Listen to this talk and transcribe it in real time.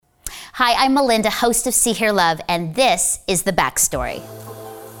Hi, I'm Melinda, host of See Hear Love, and this is The Backstory.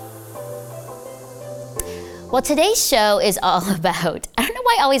 Well, today's show is all about, I don't know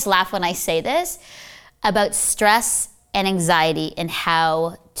why I always laugh when I say this, about stress and anxiety and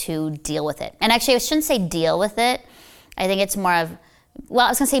how to deal with it. And actually, I shouldn't say deal with it. I think it's more of, well, I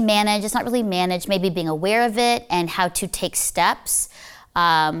was gonna say manage. It's not really manage, maybe being aware of it and how to take steps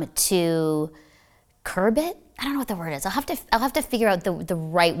to curb it. I don't know what the word is. I'll have to figure out the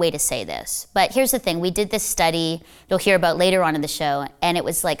right way to say this. But here's the thing, we did this study you'll hear about later on in the show, and it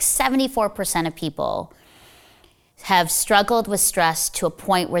was like 74% of people have struggled with stress to a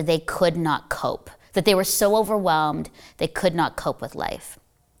point where they could not cope, that they were so overwhelmed they could not cope with life.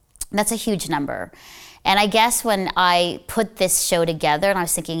 That's a huge number. And I guess when I put this show together, and I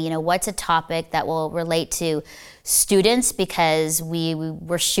was thinking, what's a topic that will relate to students, because we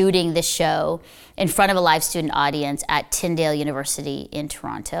were shooting this show in front of a live student audience at Tyndale University in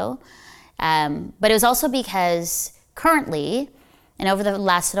Toronto. But it was also because currently, and over the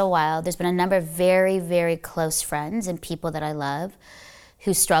last little while, there's been a number of very, very close friends and people that I love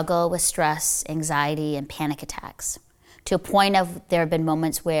who struggle with stress, anxiety, and panic attacks, to a point of there have been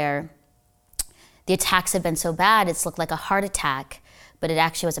moments where the attacks have been so bad, it's looked like a heart attack, but it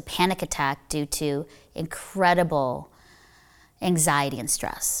actually was a panic attack due to incredible anxiety and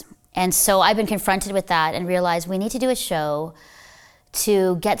stress. And so I've been confronted with that and realized we need to do a show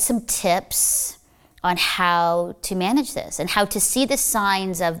to get some tips on how to manage this and how to see the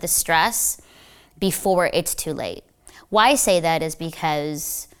signs of the stress before it's too late. Why I say that is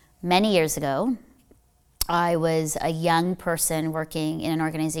because many years ago, I was a young person working in an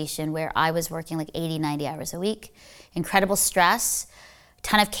organization where I was working like 80, 90 hours a week. Incredible stress,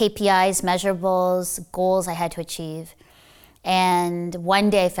 ton of KPIs, measurables, goals I had to achieve. And one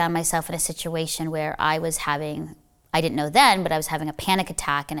day I found myself in a situation where I didn't know then, but I was having a panic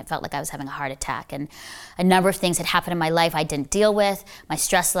attack, and it felt like I was having a heart attack. And a number of things had happened in my life I didn't deal with. My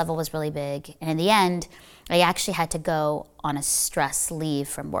stress level was really big. And in the end, I actually had to go on a stress leave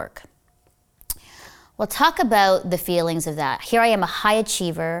from work. Well, talk about the feelings of that. Here I am, a high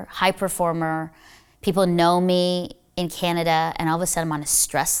achiever, high performer. People know me in Canada, and all of a sudden I'm on a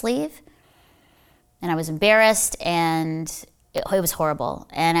stress leave. And I was embarrassed, and it was horrible.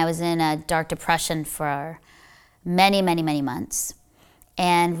 And I was in a dark depression for many, many, many months,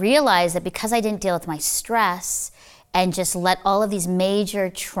 and realized that because I didn't deal with my stress and just let all of these major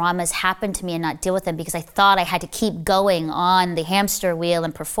traumas happen to me and not deal with them because I thought I had to keep going on the hamster wheel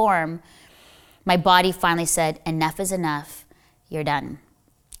and perform, my body finally said, enough is enough, you're done.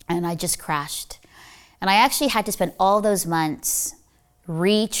 And I just crashed. And I actually had to spend all those months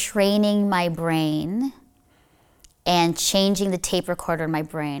retraining my brain and changing the tape recorder in my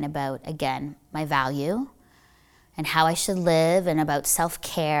brain about, again, my value and how I should live, and about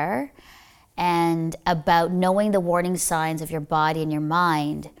self-care, and about knowing the warning signs of your body and your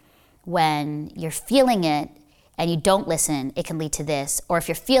mind. When you're feeling it and you don't listen, it can lead to this. Or if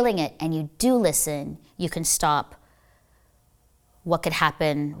you're feeling it and you do listen, you can stop what could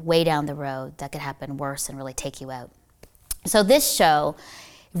happen way down the road that could happen worse and really take you out. So this show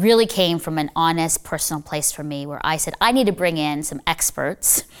really came from an honest personal place for me, where I said I need to bring in some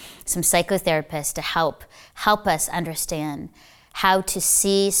experts, some psychotherapists, to help us understand how to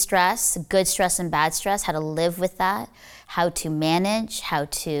see stress, good stress and bad stress, how to live with that, how to manage, how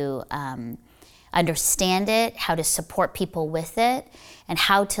to understand it, how to support people with it, and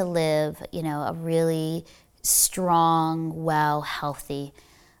how to live, a really strong, well, healthy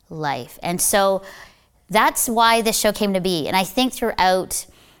life. And so that's why this show came to be. And I think throughout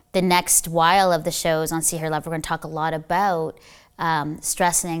the next while of the shows on See Hear Love, we're going to talk a lot about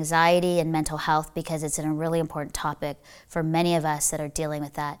stress and anxiety and mental health, because it's a really important topic for many of us that are dealing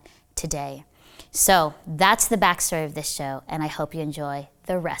with that today. So that's the backstory of this show, and I hope you enjoy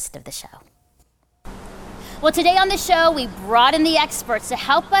the rest of the show. Well, today on the show, we brought in the experts to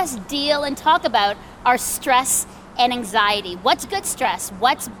help us deal and talk about our stress and anxiety. What's good stress?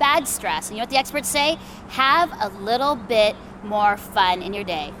 What's bad stress? And you know what the experts say? Have a little bit more fun in your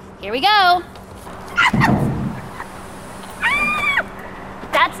day. Here we go.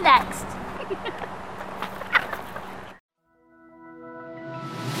 That's next.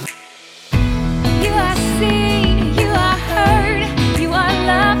 You are seen, you are heard, you are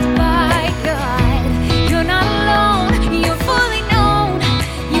loved by God. You're not alone, you're fully known,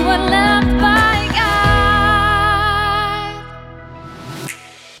 you are loved by God.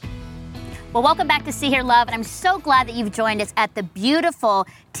 Well, welcome back to See Hear Love, and I'm so glad that you've joined us at the beautiful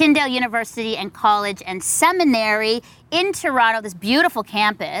Tyndale University and College and Seminary in Toronto, this beautiful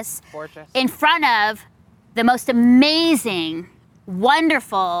campus. Gorgeous. In front of the most amazing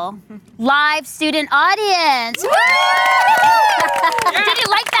wonderful live student audience. Did you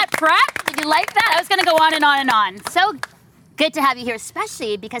like that prep? Did you like that? I was going to go on and on and on. So good to have you here,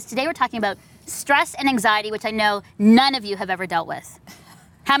 especially because today we're talking about stress and anxiety, which I know none of you have ever dealt with.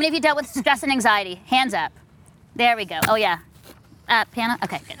 How many of you dealt with stress and anxiety? Hands up. There we go. Oh, yeah. Panna?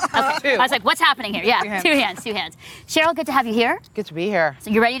 Okay, good. Okay. I was like, what's happening here? Yeah, two hands. Cheryl, good to have you here. Good to be here. So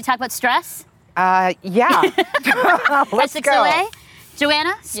you ready to talk about stress? Yeah. Let's Essex go. away.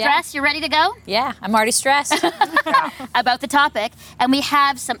 Joanna, stress, you ready to go? Yeah, I'm already stressed. About the topic. And we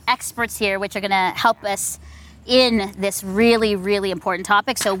have some experts here which are going to help us in this really, really important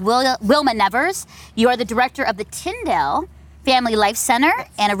topic. So Wilma Nevers, you are the director of the Tyndale Family Life Center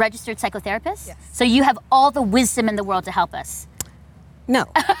and a registered psychotherapist. Yes. So you have all the wisdom in the world to help us. No.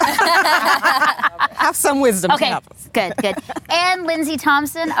 Have some wisdom to Okay, help us. good. And Lindsay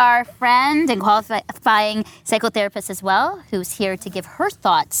Thompson, our friend and qualifying psychotherapist as well, who's here to give her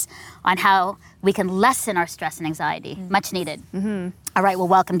thoughts on how we can lessen our stress and anxiety. Much needed. All right, well,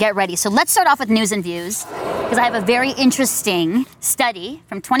 welcome. Get ready. So let's start off with news and views, because I have a very interesting study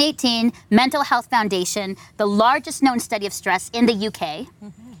from 2018, Mental Health Foundation, the largest known study of stress in the UK.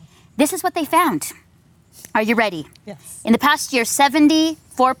 This is what they found. Are you ready? Yes. In the past year,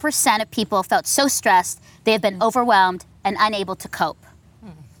 74% of people felt so stressed they have been overwhelmed and unable to cope.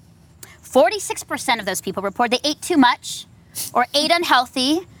 46% of those people report they ate too much or ate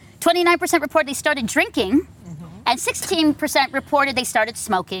unhealthy. 29% reported they started drinking. And 16% reported they started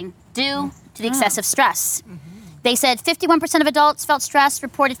smoking due to the excessive stress. They said 51% of adults felt stressed,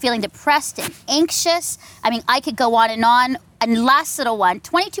 reported feeling depressed and anxious. I mean, I could go on. And last little one,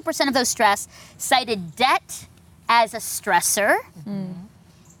 22% of those stressed cited debt as a stressor.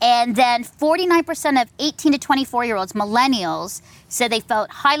 And then 49% of 18 to 24-year-olds, millennials, said they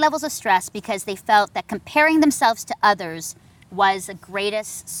felt high levels of stress because they felt that comparing themselves to others was the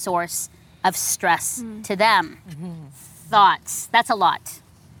greatest source of stress to them. Thoughts? That's a lot.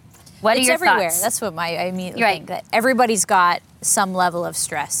 What are It's your everywhere. thoughts? That's what I immediately Right. think, that everybody's got some level of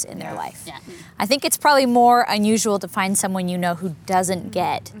stress in their life. Yeah. I think it's probably more unusual to find someone you know who doesn't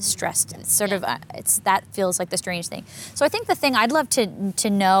get stressed. It's sort of, that feels like the strange thing. So I think the thing I'd love to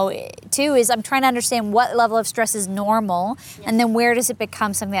know too is I'm trying to understand what level of stress is normal, and then where does it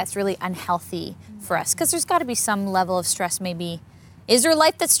become something that's really unhealthy for us? Because there's got to be some level of stress maybe. Is there a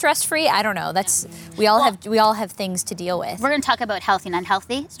life that's stress-free? I don't know. We all have things to deal with. We're going to talk about healthy and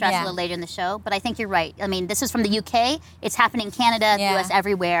unhealthy stress Yeah. a little later in the show, but I think you're right. I mean, this is from the UK. It's happening in Canada, the Yeah. US,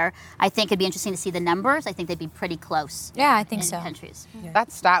 everywhere. I think it'd be interesting to see the numbers. I think they'd be pretty close. Yeah, I think in so. countries. That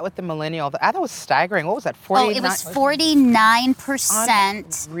stat with the millennial, that was staggering. What was that? 49? Oh, it was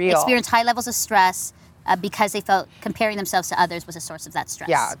 49% Unreal. experienced high levels of stress because they felt comparing themselves to others was a source of that stress.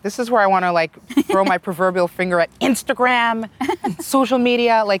 Yeah, this is where I want to throw my proverbial finger at Instagram, social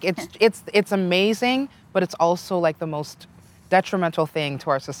media. It's amazing, but it's also the most detrimental thing to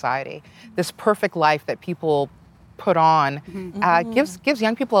our society. This perfect life that people put on gives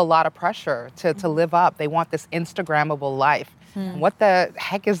young people a lot of pressure to live up. They want this Instagrammable life. What the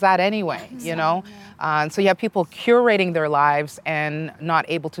heck is that anyway? You know, and so you have people curating their lives and not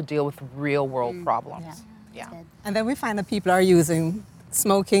able to deal with real world problems. Yeah. And then we find that people are using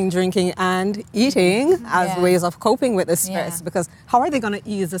smoking, drinking, and eating as Yeah. ways of coping with the stress. Yeah. Because how are they going to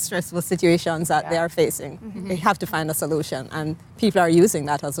ease the stressful situations that they are facing? They have to find a solution, and people are using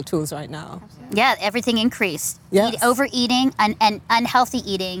that as a tools right now. Yeah, everything increased. Yes. Overeating and unhealthy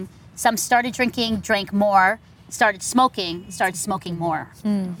eating. Some started drinking, drank more. Started smoking more.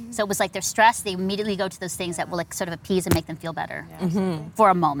 So it was like they're stressed, they immediately go to those things that will sort of appease and make them feel better for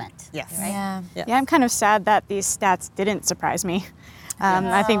a moment. Yes. Yeah. Yeah, I'm kind of sad that these stats didn't surprise me.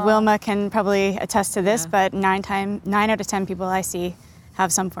 I think Wilma can probably attest to this, but 9 out of 10 people I see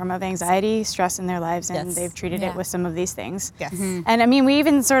have some form of anxiety, stress in their lives, and Yes. they've treated Yeah. it with some of these things. Yes. And I mean, we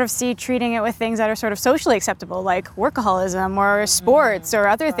even sort of see treating it with things that are sort of socially acceptable, like workaholism or sports or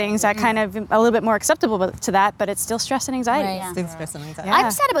other things that kind of a little bit more acceptable to that, but it's still stress and anxiety. Right. Yeah. Still stress and anxiety. Yeah.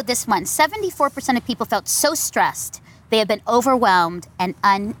 I'm sad about this one. 74% of people felt so stressed they have been overwhelmed and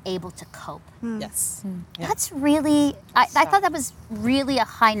unable to cope. Yes. That's really, I thought that was really a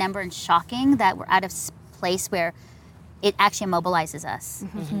high number and shocking that we're at a place where it actually immobilizes us.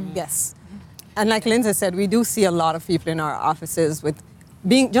 Yes. And like Lindsay said, we do see a lot of people in our offices with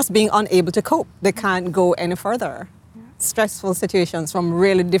being unable to cope. They can't go any further. Stressful situations from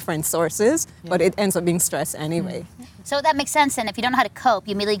really different sources, but it ends up being stress anyway. So that makes sense. And if you don't know how to cope,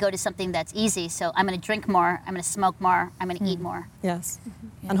 you immediately go to something that's easy. So I'm going to drink more, I'm going to smoke more, I'm going to eat more. Yes.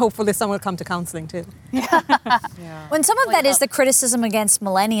 And hopefully some will come to counseling too. When some of that is the criticism against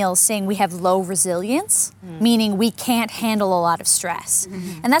millennials saying we have low resilience, meaning we can't handle a lot of stress.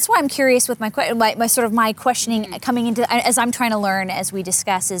 And that's why I'm curious with my questioning coming into, as I'm trying to learn as we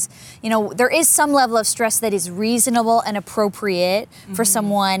discuss is, there is some level of stress that is reasonable and appropriate for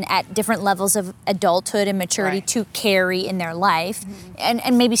someone at different levels of adulthood and maturity to carry in their life.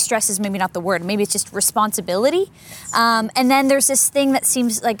 And maybe stress is maybe not the word, maybe it's just responsibility. And then there's this thing that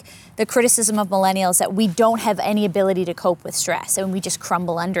seems like the criticism of millennials that we don't have any ability to cope with stress and we just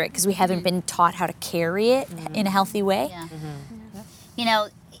crumble under it because we haven't been taught how to carry it in a healthy way. Yeah.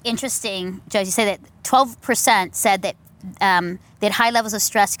 Interesting, Joyce, you say that 12% said that they had high levels of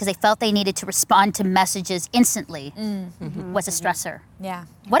stress because they felt they needed to respond to messages instantly was a stressor. Yeah.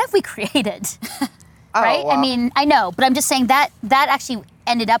 What have we created? Oh, right? wow. I mean, I know, but I'm just saying that actually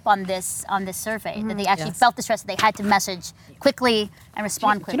ended up on this survey, that they actually felt the stress, that they had to message quickly and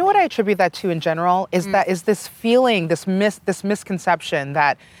respond Do quickly. you know what I attribute that to in general? Is that is this feeling, this misconception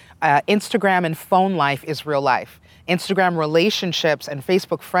that Instagram and phone life is real life. Instagram relationships and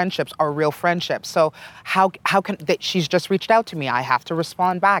Facebook friendships are real friendships. So how can that she's just reached out to me? I have to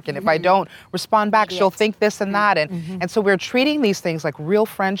respond back, and if I don't respond back, she'll think this and that, and so we're treating these things like real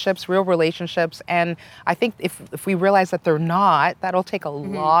friendships, real relationships, and I think if we realize that they're not, that'll take a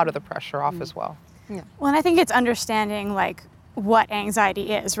lot of the pressure off as well. Well, and I think it's understanding like what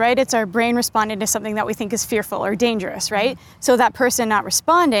anxiety is, right? It's our brain responding to something that we think is fearful or dangerous, right? So that person not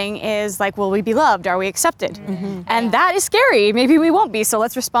responding is like, will we be loved? Are we accepted? And that is scary. Maybe we won't be. So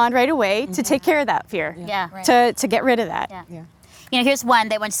let's respond right away to take care of that fear. Yeah. Right. To get rid of that. Yeah. Here's one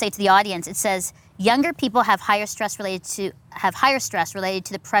they want to say to the audience. It says, younger people have higher stress related to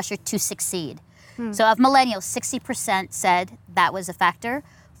the pressure to succeed. So of millennials, 60% said that was a factor.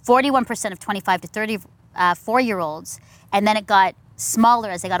 41% of 25 to 34-year-olds, and then it got smaller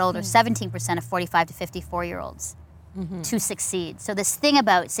as they got older, 17% of 45 to 54-year-olds to succeed. So this thing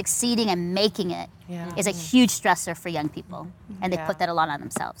about succeeding and making it is a huge stressor for young people, and they put that a lot on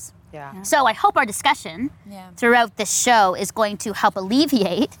themselves. So I hope our discussion throughout this show is going to help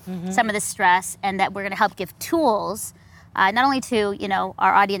alleviate some of the stress, and that we're going to help give tools, not only to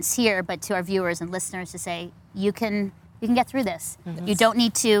our audience here, but to our viewers and listeners to say, you can get through this. You don't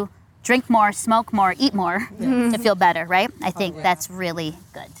need to drink more, smoke more, eat more to feel better, right? I think that's really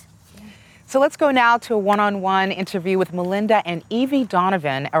good. So let's go now to a one-on-one interview with Melinda and Evie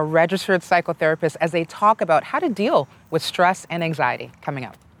Donovan, a registered psychotherapist, as they talk about how to deal with stress and anxiety. Coming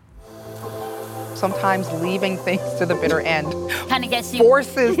up. Sometimes leaving things to the bitter end Kind of gets you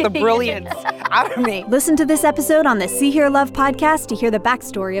forces the brilliance out of me. Listen to this episode on the See Hear Love podcast to hear the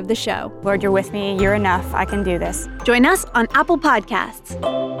backstory of the show. Lord, you're with me. You're enough. I can do this. Join us on Apple Podcasts.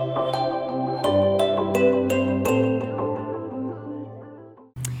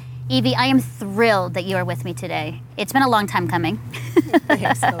 Evie, I am thrilled that you are with me today. It's been a long time coming.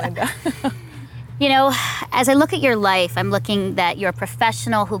 Thanks, Melinda. As I look at your life, I'm looking that you're a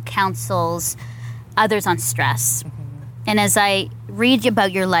professional who counsels others on stress. And as I read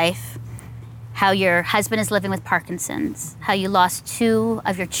about your life, how your husband is living with Parkinson's, how you lost 2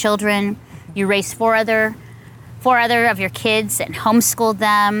 of your children, you raised 4 other of your kids and homeschooled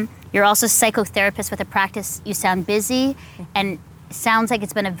them. You're also a psychotherapist with a practice. You sound busy, and it sounds like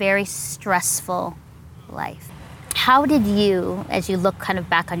it's been a very stressful life. How did you, as you look kind of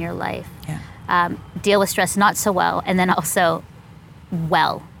back on your life, deal with stress not so well, and then also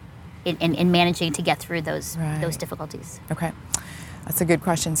well in managing to get through those difficulties? Okay, that's a good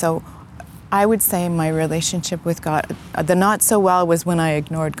question. So I would say my relationship with God, the not so well was when I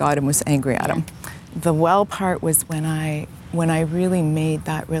ignored God and was angry at him. The well part was when I really made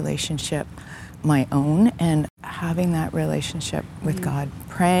that relationship my own, and having that relationship with God,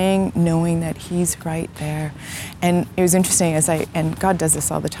 praying, knowing that He's right there. And it was interesting and God does this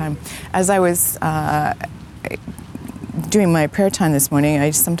all the time. As I was doing my prayer time this morning,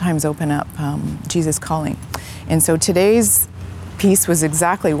 I sometimes open up Jesus Calling. And so today's piece was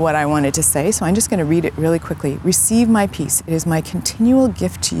exactly what I wanted to say, so I'm just going to read it really quickly. Receive my peace. It is my continual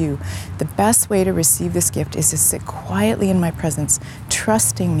gift to you. The best way to receive this gift is to sit quietly in my presence,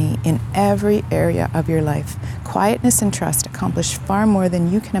 trusting me in every area of your life. Quietness and trust accomplish far more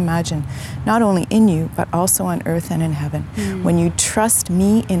than you can imagine, not only in you, but also on earth and in heaven. When you trust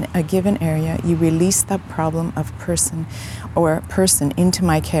me in a given area, you release the problem of person into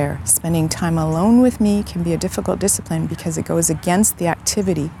my care. Spending time alone with me can be a difficult discipline because it goes against against the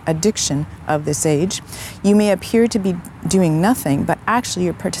activity, addiction of this age. You may appear to be doing nothing, but actually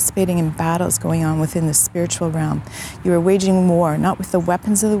you're participating in battles going on within the spiritual realm. You are waging war, not with the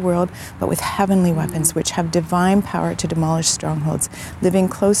weapons of the world, but with heavenly weapons, which have divine power to demolish strongholds. Living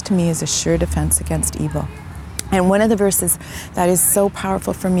close to me is a sure defense against evil. And one of the verses that is so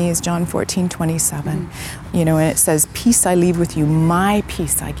powerful for me is John 14:27. You know, and it says, "Peace I leave with you, my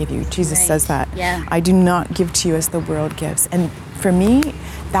peace I give you." Jesus says that. Yeah. "I do not give to you as the world gives." And for me,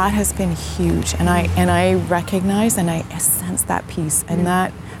 that has been huge. And I recognize and I sense that peace and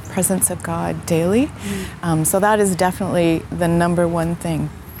that presence of God daily. So that is definitely the number one thing.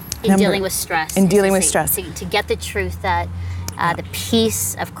 In dealing with stress. In is dealing to with say- stress. To get the truth that the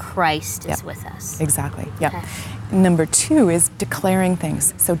peace of Christ is with us. Exactly. Yeah. Okay. Number two is declaring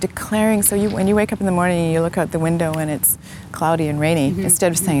things. So declaring. So when you wake up in the morning and you look out the window and it's cloudy and rainy,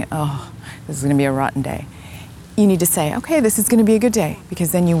 instead of saying, "Oh, this is going to be a rotten day," you need to say, "Okay, this is going to be a good day,"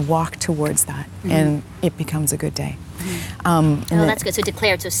 because then you walk towards that and it becomes a good day. Oh, that's good. So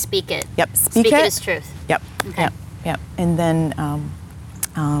declare it. So speak it. Yep. Speak it as truth. Yep. Okay. Yep. And then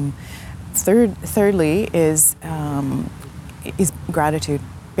thirdly is gratitude.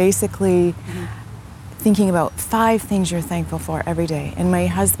 Basically, thinking about 5 things you're thankful for every day. And my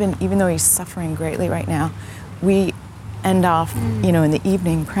husband, even though he's suffering greatly right now, we end off, you know, in the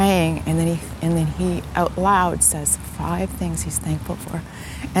evening praying, and then he out loud says 5 things he's thankful for.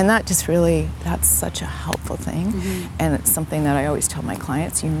 And that just really, that's such a helpful thing. And it's something that I always tell my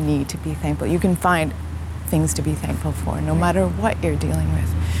clients, you need to be thankful. You can find things to be thankful for, no matter what you're dealing with.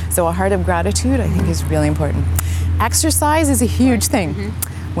 So a heart of gratitude, I think, is really important. Exercise is a huge thing.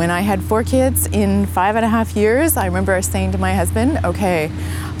 When I had 4 kids in 5.5 years, I remember saying to my husband, "Okay,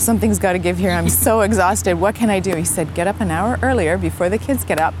 something's got to give here. I'm so exhausted. What can I do?" He said, "Get up an hour earlier before the kids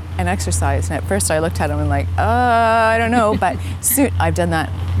get up and exercise." And at first I looked at him and like, I don't know. But soon, I've done that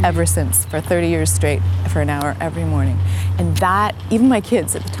ever since for 30 years straight for an hour every morning. And that, even my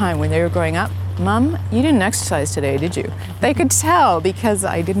kids at the time when they were growing up, "Mom, you didn't exercise today, did you?" They could tell because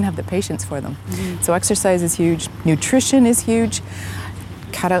I didn't have the patience for them. So exercise is huge. Nutrition is huge.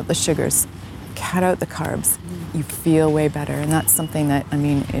 Cut out the sugars, cut out the carbs. You feel way better. And that's something that, I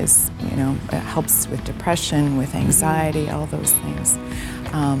mean, is, you know, it helps with depression, with anxiety, all those things.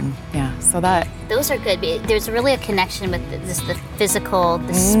 So that. Those are good. There's really a connection with the physical,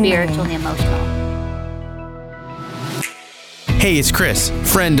 the spiritual, and the emotional. Hey, it's Chris,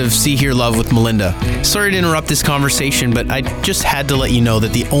 friend of See, Hear, Love with Melinda. Sorry to interrupt this conversation, but I just had to let you know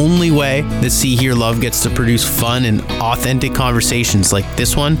that the only way that See, Hear, Love gets to produce fun and authentic conversations like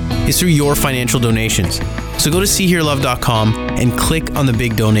this one is through your financial donations. So go to seehearlove.com and click on the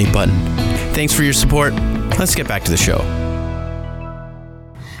big donate button. Thanks for your support. Let's get back to the show.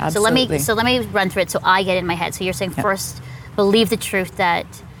 Absolutely. So let me run through it so I get it in my head. So you're saying first, believe the truth that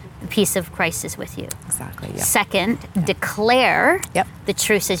the peace of Christ is with you. Exactly. Yeah. Second, declare Yep. the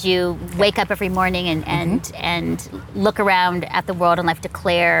truth as you wake up every morning and look around at the world and life.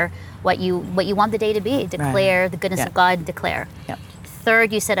 Declare what you want the day to be. Declare the goodness of God. Declare. Yep.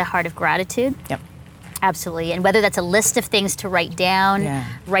 Third, you said a heart of gratitude. Yep. Absolutely. And whether that's a list of things to write down,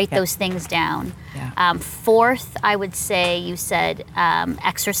 write Yep. those things down. Yeah. Fourth, I would say you said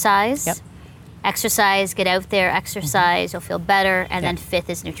exercise. Yep. Exercise, get out there, exercise, you'll feel better. And then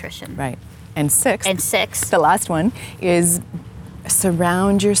fifth is nutrition. Right. And sixth, the last one is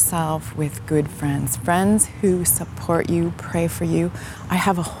surround yourself with good friends. Friends who support you, pray for you. I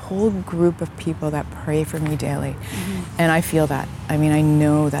have a whole group of people that pray for me daily. And I feel that. I mean, I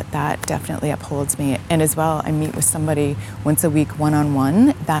know that that definitely upholds me. And as well, I meet with somebody once a week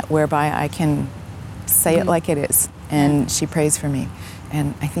one-on-one that whereby I can say it like it is. And she prays for me.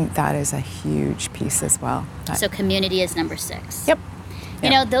 And I think that is a huge piece as well. So community is number 6. Yep. You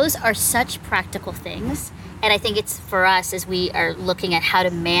know, those are such practical things. And I think it's for us as we are looking at how to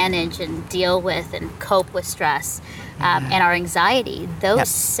manage and deal with and cope with stress and our anxiety. Those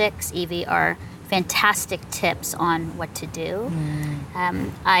 6, Evie, are fantastic tips on what to do.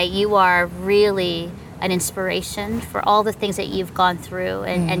 You are really an inspiration for all the things that you've gone through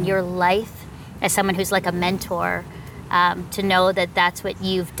and your life as someone who's like a mentor. To know that that's what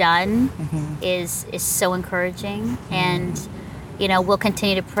you've done is so encouraging. And, you know, we'll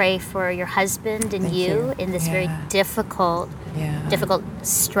continue to pray for your husband and you in this very difficult,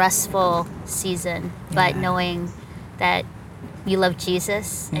 stressful season. But knowing that you love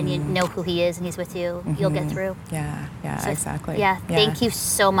Jesus and you know who he is and he's with you, you'll get through. Yeah, So, exactly. Yeah, thank you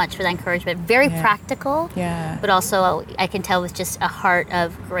so much for that encouragement. Very practical, but also I can tell with just a heart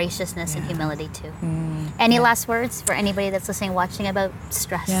of graciousness and humility too. Any last words for anybody that's listening, watching about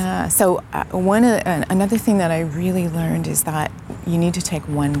stress? Yeah. So another thing that I really learned is that you need to take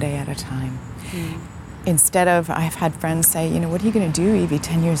one day at a time. Instead of, I've had friends say, what are you going to do, Evie,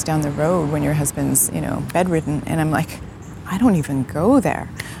 10 years down the road when your husband's, bedridden? And I'm like, I don't even go there.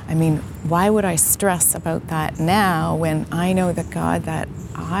 I mean, why would I stress about that now when I know the God that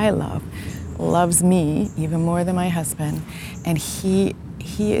I love loves me even more than my husband, and he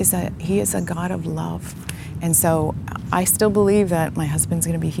is a God of love. And so I still believe that my husband's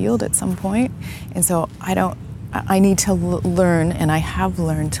going to be healed at some point. And so I need to learn, and I have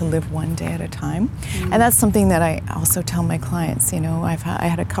learned to live one day at a time. And that's something that I also tell my clients. I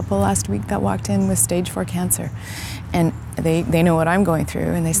had a couple last week that walked in with stage 4 cancer, and they know what I'm going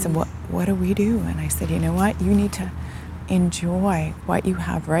through, and they said, what do we do? And I said, you know what, you need to enjoy what you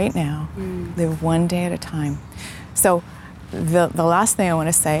have right now, live one day at a time. So the last thing I want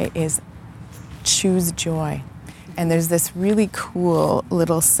to say is choose joy. And there's this really cool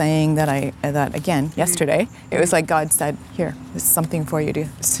little saying that again, yesterday, it was like God said, here, this is something for you to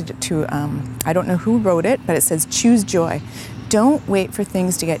I don't know who wrote it, but it says, choose joy. Don't wait for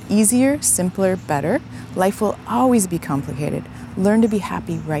things to get easier, simpler, better. Life will always be complicated. Learn to be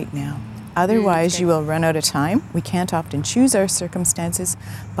happy right now. Otherwise, you will run out of time. We can't often choose our circumstances,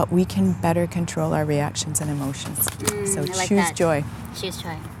 but we can better control our reactions and emotions. So I like choose that. joy. Choose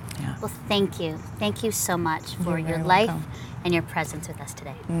joy. Yeah. Well, thank you. Thank you so much for You're your very life welcome. and your presence with us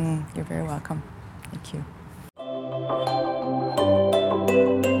today. You're very welcome. Thank you.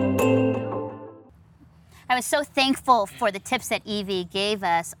 I was so thankful for the tips that Evie gave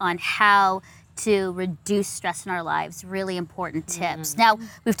us on how to reduce stress in our lives. Really important tips. Now,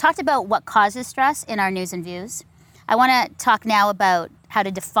 we've talked about what causes stress in our news and views. I want to talk now about how to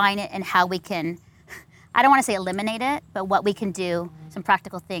define it and how we can, I don't want to say eliminate it, but what we can do, some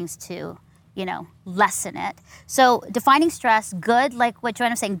practical things to, lessen it. So defining stress, good, like what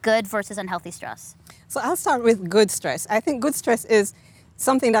Joanna was saying, good versus unhealthy stress. So I'll start with good stress. I think good stress is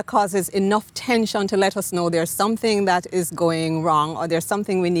something that causes enough tension to let us know there's something that is going wrong, or there's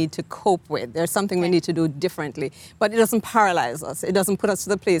something we need to cope with. There's something we need to do differently. But it doesn't paralyze us. It doesn't put us to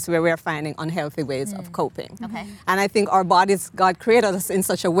the place where we're finding unhealthy ways of coping. Okay. And I think our bodies, God created us in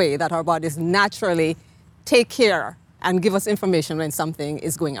such a way that our bodies naturally take care and give us information when something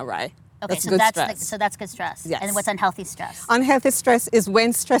is going awry. Okay, That's good stress. so that's good stress. Yes. And what's unhealthy stress? Unhealthy stress is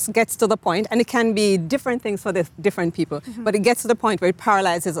when stress gets to the point, and it can be different things for the different people, but it gets to the point where it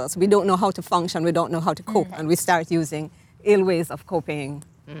paralyzes us. We don't know how to function, we don't know how to cope, and we start using ill ways of coping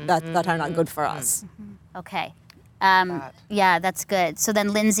that are not good for us. Okay. Yeah, that's good. So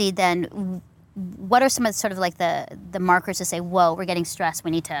then, Lindsay, what are some of sort of like the markers to say, whoa, we're getting stressed, we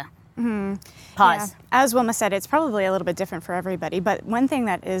need to pause? Yeah. As Wilma said, it's probably a little bit different for everybody, but one thing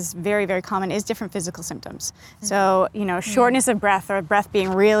that is very, very common is different physical symptoms. So, shortness of breath, or breath being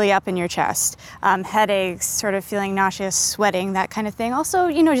really up in your chest, headaches, sort of feeling nauseous, sweating, that kind of thing. Also,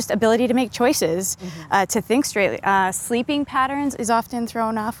 just ability to make choices, to think straight. Sleeping patterns is often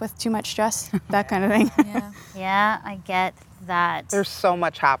thrown off with too much stress, that kind of thing. Yeah, I get that. There's so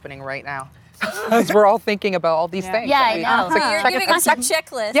much happening right now. Because we're all thinking about all these things. Yeah, I know. It's like, You're check giving it- us a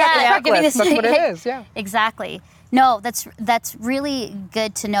checklist. Yeah, checklist. giving this- That's what it is, yeah. Exactly. No, that's really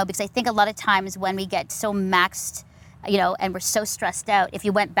good to know, because I think a lot of times when we get so maxed, and we're so stressed out, if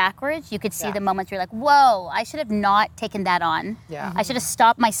you went backwards, you could see the moments where you're like, whoa, I should have not taken that on. Yeah. I should have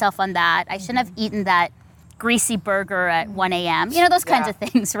stopped myself on that. I shouldn't have eaten that greasy burger at 1 a.m. Those kinds of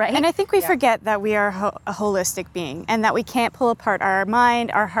things, right? And I think we forget that we are a holistic being, and that we can't pull apart our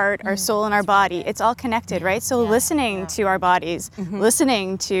mind, our heart, our soul, and our body. It's all connected, right? So listening to our bodies,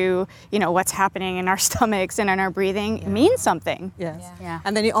 listening to, what's happening in our stomachs and in our breathing means something. Yes. Yeah.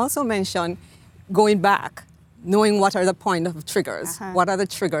 And then you also mentioned going back, knowing what are the point of triggers, what are the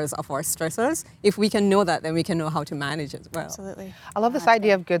triggers of our stressors. If we can know that, then we can know how to manage it well. Absolutely. I love this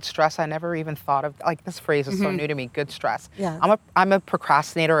idea of good stress. I never even thought of, this phrase is so new to me, good stress. Yeah. I'm a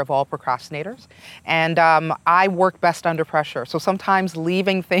procrastinator of all procrastinators, and I work best under pressure. So sometimes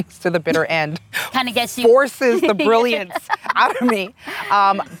leaving things to the bitter end Kind of gets you. forces the brilliance out of me.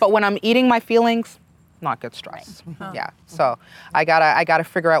 But when I'm eating my feelings, not good stress. Yeah. So I gotta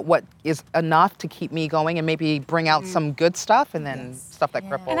figure out what is enough to keep me going, and maybe bring out some good stuff, and then stuff that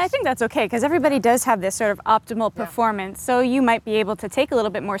cripples. And I think that's okay, because everybody does have this sort of optimal performance. So you might be able to take a little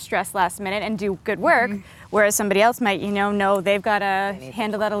bit more stress last minute and do good work, whereas somebody else might, know they've got to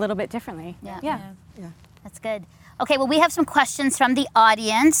handle that a little bit differently. Yeah. That's good. Okay, well, we have some questions from the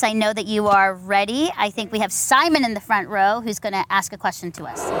audience. I know that you are ready. I think we have Simon in the front row who's going to ask a question to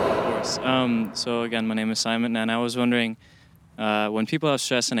us. Of course. So again, my name is Simon, and I was wondering, when people have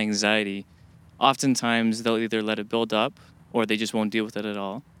stress and anxiety, oftentimes they'll either let it build up or they just won't deal with it at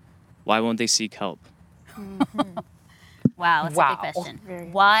all. Why won't they seek help? Wow, that's a Wow. good question.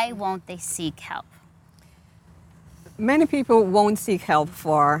 Why won't they seek help? Many people won't seek help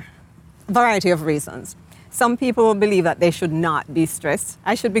for a variety of reasons. Some people believe that they should not be stressed.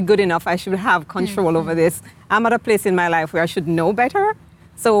 I should be good enough. I should have control over this. I'm at a place in my life where I should know better.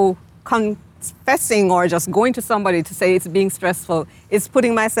 So confessing or just going to somebody to say it's being stressful is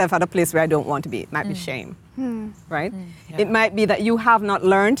putting myself at a place where I don't want to be. It might be shame, right? It might be that you have not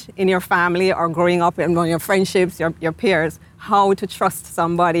learned in your family or growing up in your friendships, your peers, how to trust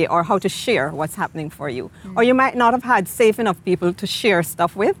somebody or how to share what's happening for you. Or you might not have had safe enough people to share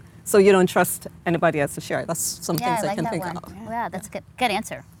stuff with, so you don't trust anybody else to share. That's some Yeah, things I I like can that think one. of. Wow, that's a good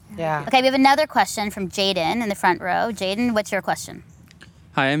answer. Yeah. Okay, we have another question from Jaden in the front row. Jaden, what's your question?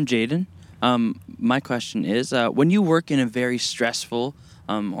 Hi, I'm Jaden. My question is, when you work in a very stressful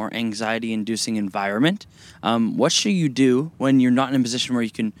or anxiety-inducing environment, what should you do when you're not in a position where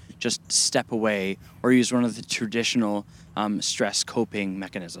you can just step away or use one of the traditional stress coping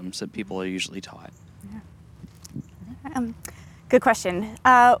mechanisms that people are usually taught? Good question.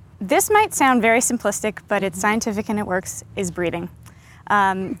 This might sound very simplistic, but it's scientific and it works, is breathing.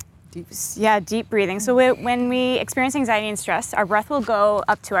 Deep breathing. So when we experience anxiety and stress, our breath will go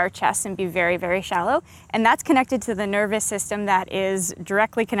up to our chest and be very, very shallow. And that's connected to the nervous system that is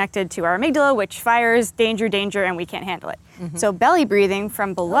directly connected to our amygdala, which fires danger, danger, and we can't handle it. So belly breathing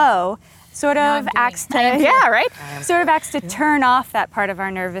from below sort of acts to, sort of acts to turn off that part of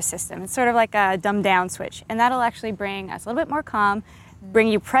our nervous system. It's sort of like a dumbed down switch. And that'll actually bring us a little bit more calm, bring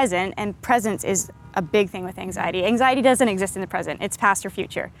you present, and presence is a big thing with anxiety. Anxiety doesn't exist in the present, it's past or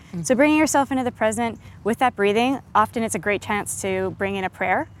future. So bringing yourself into the present with that breathing, often it's a great chance to bring in a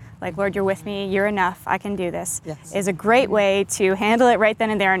prayer, like, Lord, you're with me, you're enough, I can do this, is a great way to handle it right then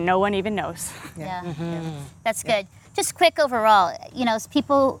and there and no one even knows. That's good. Just quick overall, you know, as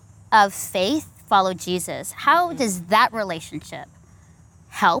people of faith follow Jesus, how does that relationship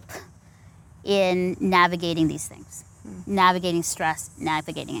help in navigating these things? Navigating stress,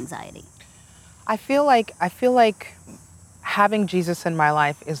 navigating anxiety? I feel like having Jesus in my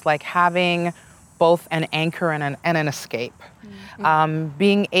life is like having both an anchor and an escape. Having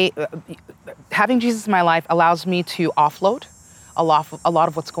Jesus in my life allows me to offload a lot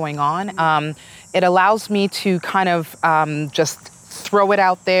of what's going on. It allows me to kind of just throw it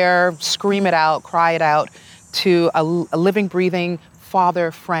out there, scream it out, cry it out to a living, breathing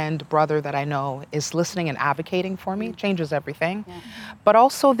father, friend, brother that I know is listening and advocating for me. Changes everything. But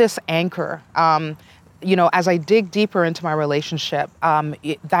also this anchor. You know, as I dig deeper into my relationship,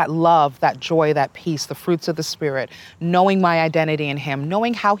 that love, that joy, that peace, the fruits of the Spirit, knowing my identity in Him,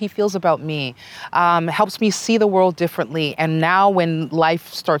 knowing how He feels about me, helps me see the world differently. And now when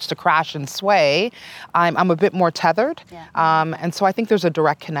life starts to crash and sway, I'm a bit more tethered. And so I think there's a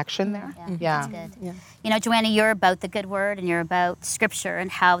direct connection there. That's good. You know, Joanna, you're about the good word and you're about Scripture and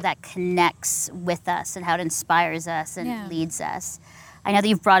how that connects with us and how it inspires us and leads us. I know that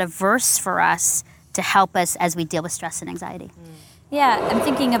you've brought a verse for us to help us as we deal with stress and anxiety. Yeah, I'm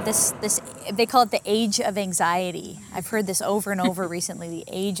thinking of this, they call it the age of anxiety. I've heard this over and over recently, the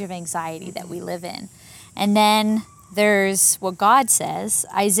age of anxiety that we live in. And then there's what God says,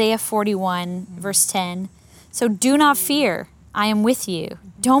 Isaiah 41, verse 10. So do not fear, I am with you.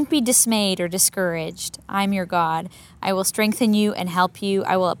 Don't be dismayed or discouraged. I am your God. I will strengthen you and help you.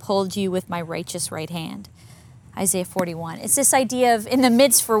 I will uphold you with my righteous right hand. Isaiah 41. It's this idea of in the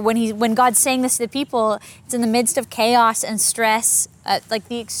midst for when God's saying this to the people, it's in the midst of chaos and stress, like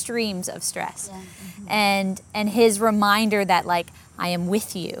the extremes of stress. And His reminder that like, I am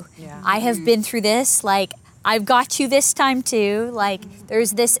with you. I have been through this, like I've got you this time too. Like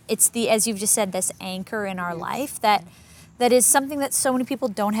there's this, it's the, as you've just said, this anchor in our life that is something that so many people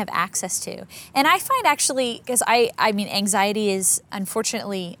don't have access to. And I find actually, because I mean, anxiety is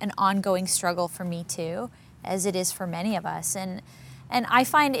unfortunately an ongoing struggle for me too, as it is for many of us. And I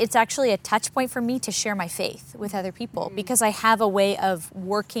find it's actually a touch point for me to share my faith with other people because I have a way of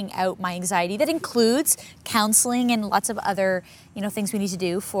working out my anxiety that includes counseling and lots of other, you know, things we need to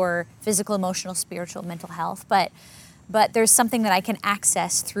do for physical, emotional, spiritual, mental health. But there's something that I can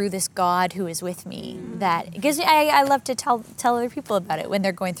access through this God who is with me that gives me, I love to tell other people about it when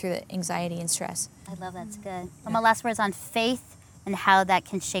they're going through the anxiety and stress. I love that's good. Well, my last words on faith and how that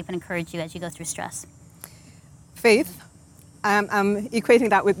can shape and encourage you as you go through stress. Faith, I'm equating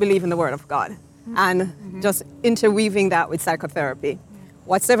that with believing the Word of God. and just interweaving that with psychotherapy.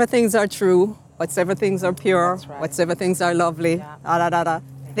 Whatsoever things are true, whatsoever things are pure, whatsoever things are lovely,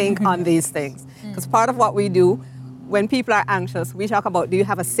 think on these things. Because part of what we do when people are anxious, we talk about, do you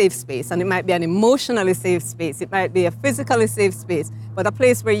have a safe space? And it might be an emotionally safe space. It might be a physically safe space, but a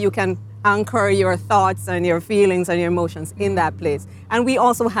place where you can anchor your thoughts and your feelings and your emotions in that place. And we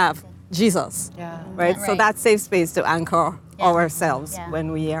also have Jesus, right? So that's safe space to anchor ourselves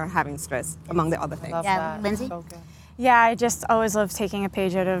when we are having stress, among the other things. Yeah, Lindsay? Yeah, I just always love taking a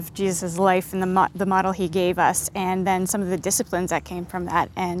page out of Jesus' life and the model he gave us, and then some of the disciplines that came from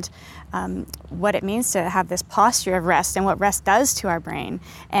that, and what it means to have this posture of rest and what rest does to our brain.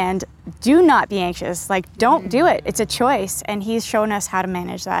 And do not be anxious. Like, don't do it. It's a choice. And he's shown us how to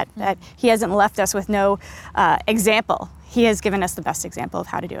manage that, that he hasn't left us with no example. He has given us the best example of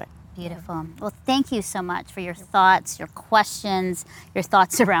how to do it. Beautiful. Well, thank you so much for your thoughts, your questions, your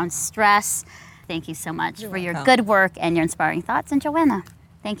thoughts around stress. Thank you so much for your good work and your inspiring thoughts. And Joanna,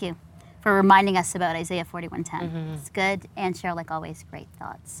 thank you for reminding us about Isaiah 41:10. It's good, and Cheryl, like always, great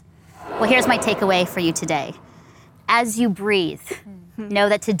thoughts. Well, here's my takeaway for you today. As you breathe, know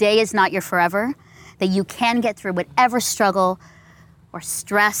that today is not your forever, that you can get through whatever struggle or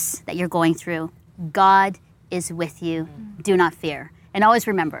stress that you're going through. God is with you. Do not fear. And always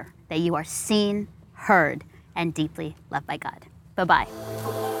remember that you are seen, heard, and deeply loved by God. Bye-bye.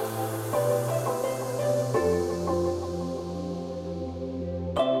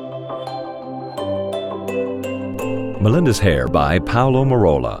 Melinda's Hair by Paolo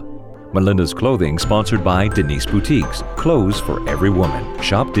Merola. Melinda's Clothing sponsored by Denise Boutiques. Clothes for every woman.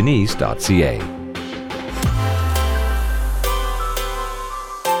 Shop denise.ca.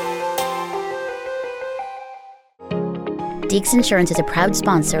 Deeks Insurance is a proud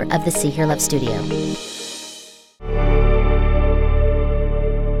sponsor of the See Hear Love Studio.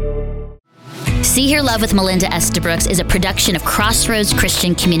 See Hear Love with Melinda Estabrooks is a production of Crossroads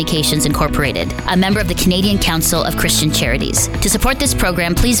Christian Communications Incorporated, a member of the Canadian Council of Christian Charities. To support this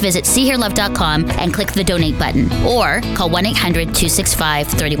program, please visit seehearlove.com and click the donate button, or call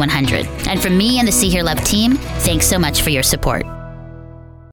 1-800-265-3100. And from me and the See Hear Love team, thanks so much for your support.